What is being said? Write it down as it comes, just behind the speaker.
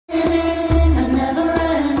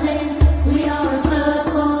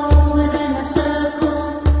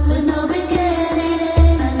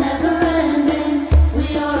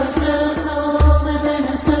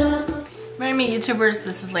YouTubers,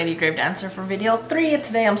 this is Lady Grave Dancer for video 3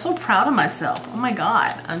 today. I'm so proud of myself. Oh my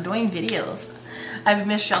god, I'm doing videos. I've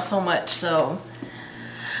missed y'all so much, so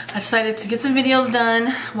I decided to get some videos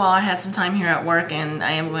done while I had some time here at work, and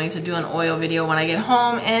I am going to do an oil video when I get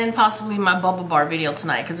home and possibly my bubble bar video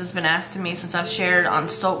tonight because it's been asked to me since I've shared on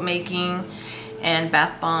soap making and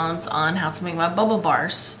bath bombs on how to make my bubble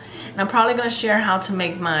bars. And I'm probably going to share how to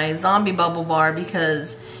make my zombie bubble bar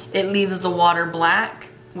because it leaves the water black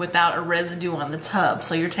without a residue on the tub.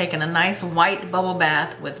 So you're taking a nice white bubble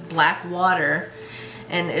bath with black water,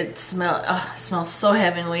 and it smells so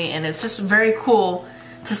heavenly, and it's just very cool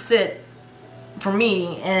to sit, for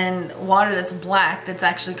me, in water that's black that's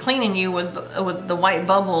actually cleaning you with the white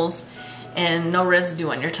bubbles and no residue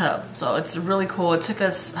on your tub. So it's really cool. It took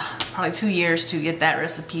us probably 2 years to get that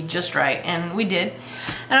recipe just right, and we did.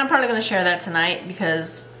 And I'm probably going to share that tonight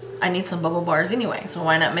because I need some bubble bars anyway, so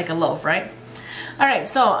why not make a loaf, right? Alright,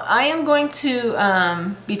 so I am going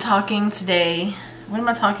to be talking today. What am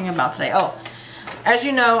I talking about today? Oh, as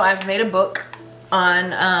you know, I've made a book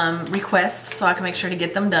on requests so I can make sure to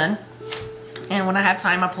get them done. And when I have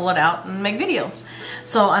time, I pull it out and make videos.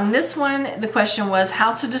 So on this one, the question was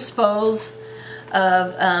how to dispose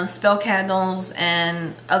of spell candles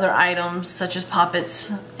and other items such as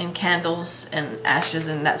poppets and candles and ashes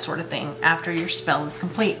and that sort of thing after your spell is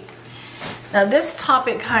complete. Now this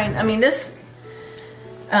topic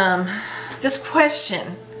this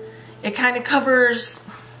question, it kind of covers,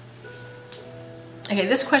 okay,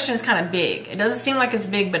 this question is kind of big. It doesn't seem like it's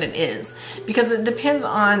big, but it is, because it depends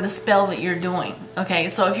on the spell that you're doing. Okay,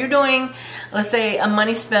 so if you're doing, let's say, a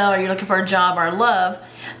money spell, or you're looking for a job or love,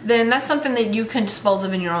 then that's something that you can dispose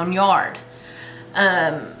of in your own yard.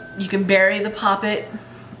 You can bury the poppet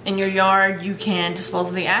in your yard, you can dispose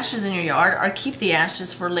of the ashes in your yard, or keep the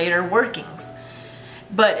ashes for later workings.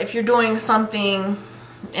 But if you're doing something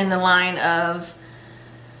in the line of,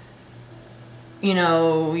 you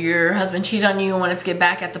know, your husband cheated on you and wanted to get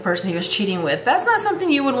back at the person he was cheating with, that's not something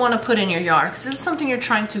you would want to put in your yard because this is something you're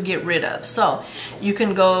trying to get rid of. So you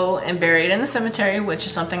can go and bury it in the cemetery, which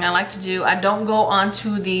is something I like to do. I don't go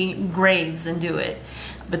onto the graves and do it,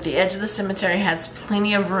 but the edge of the cemetery has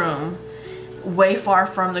plenty of room way far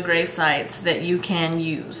from the grave sites that you can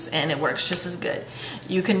use, and it works just as good.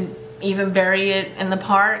 You can even bury it in the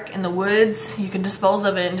park, in the woods. You can dispose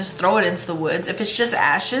of it and just throw it into the woods. If it's just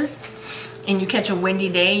ashes and you catch a windy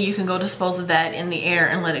day, you can go dispose of that in the air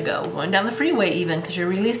and let it go. Going down the freeway even, because you're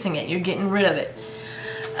releasing it, you're getting rid of it.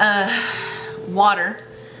 Water.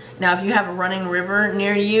 Now if you have a running river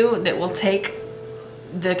near you that will take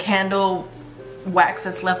the candle wax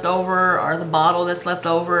that's left over, or the bottle that's left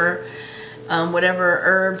over, whatever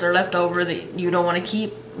herbs are left over that you don't want to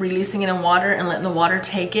keep, releasing it in water and letting the water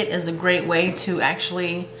take it is a great way to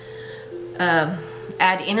actually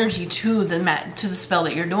add energy to the spell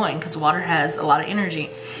that you're doing, because water has a lot of energy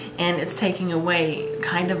and it's taking away,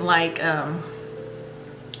 kind of like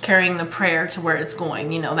carrying the prayer to where it's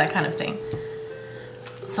going, you know, that kind of thing.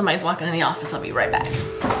 Somebody's walking in the office. I'll be right back.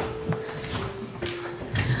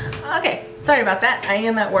 Okay, sorry about that. I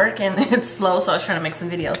am at work and it's slow, so I was trying to make some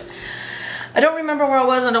videos. I don't remember where I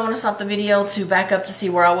was. I don't want to stop the video to back up to see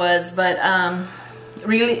where I was, but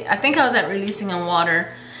really, I think I was at releasing on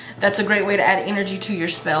water. That's a great way to add energy to your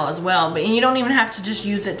spell as well. But you don't even have to just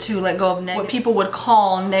use it to let go of what people would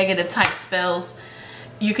call negative type spells.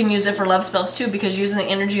 You can use it for love spells too, because using the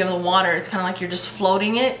energy of the water, it's kind of like you're just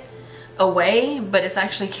floating it away, but it's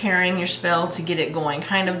actually carrying your spell to get it going.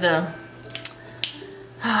 Kind of the,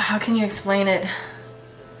 how can you explain it?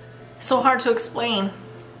 It's so hard to explain.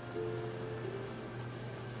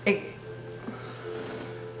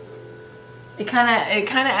 It kind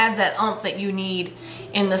of adds that oomph that you need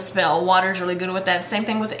in the spell. Water's really good with that. Same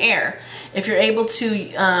thing with air. If you're able to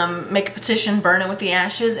make a petition, burn it with the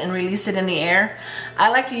ashes, and release it in the air. I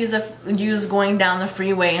like to use going down the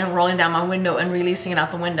freeway and rolling down my window and releasing it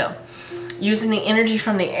out the window. Using the energy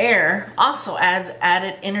from the air also adds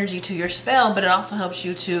added energy to your spell, but it also helps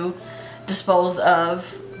you to dispose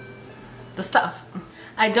of the stuff.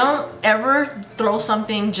 I don't ever throw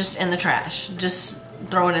something just in the trash. Just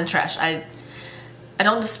throw it in the trash. I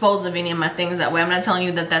don't dispose of any of my things that way. I'm not telling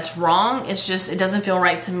you that that's wrong. It's just, it doesn't feel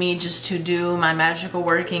right to me just to do my magical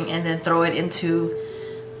working and then throw it into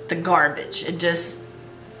the garbage. It just,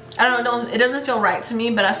 I don't know, it doesn't feel right to me.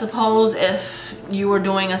 But I suppose if you were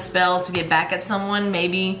doing a spell to get back at someone,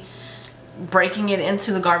 maybe breaking it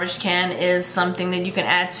into the garbage can is something that you can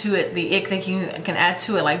add to it, the ick that you can add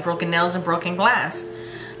to it, like broken nails and broken glass.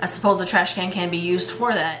 I suppose the trash can be used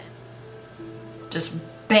for that. Just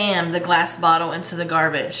bam, the glass bottle into the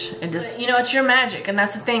garbage. And just, you know, it's your magic. And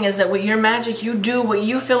that's the thing, is that with your magic, you do what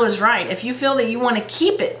you feel is right. If you feel that you want to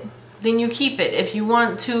keep it, then you keep it. If you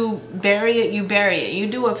want to bury it, you bury it. You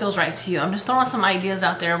do what feels right to you. I'm just throwing some ideas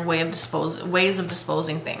out there of ways of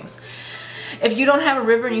disposing things. If you don't have a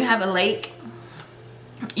river and you have a lake,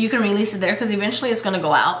 you can release it there, because eventually it's going to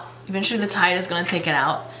go out. Eventually the tide is going to take it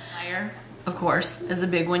out. Fire, of course, is a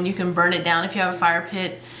big one. You can burn it down. If you have a fire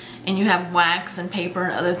pit and you have wax and paper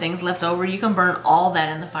and other things left over, you can burn all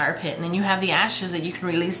that in the fire pit, and then you have the ashes that you can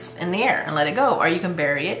release in the air and let it go. Or you can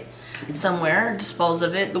bury it somewhere, dispose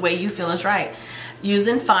of it the way you feel is right.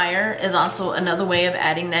 Using fire is also another way of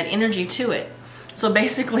adding that energy to it. So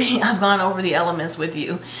basically, I've gone over the elements with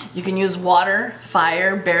you. You can use water,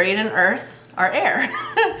 fire, buried in earth, or air.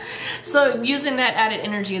 So using that added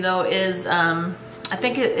energy though is, I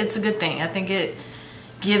think it's a good thing. I think it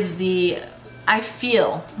gives I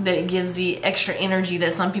feel that it gives the extra energy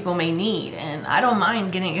that some people may need, and I don't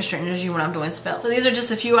mind getting extra energy when I'm doing spells. So these are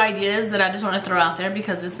just a few ideas that I just want to throw out there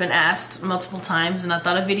because it's been asked multiple times, and I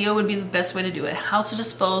thought a video would be the best way to do it. How to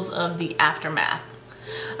dispose of the aftermath.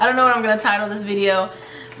 I don't know what I'm going to title this video,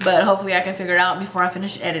 but hopefully I can figure it out before I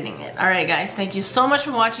finish editing it. Alright guys, thank you so much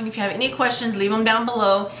for watching. If you have any questions, leave them down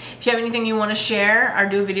below. If you have anything you want to share or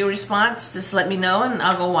do a video response, just let me know and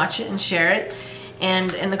I'll go watch it and share it.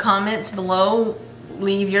 And in the comments below,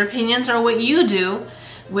 leave your opinions or what you do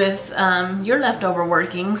with your leftover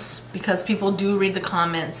workings, because people do read the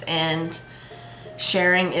comments, and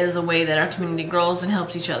sharing is a way that our community grows and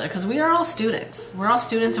helps each other, because we are all students. We're all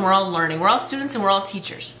students and we're all learning. We're all students and we're all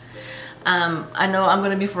teachers. I know I'm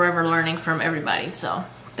going to be forever learning from everybody. So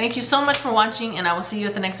thank you so much for watching, and I will see you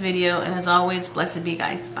at the next video. And as always, blessed be,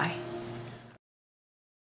 guys. Bye.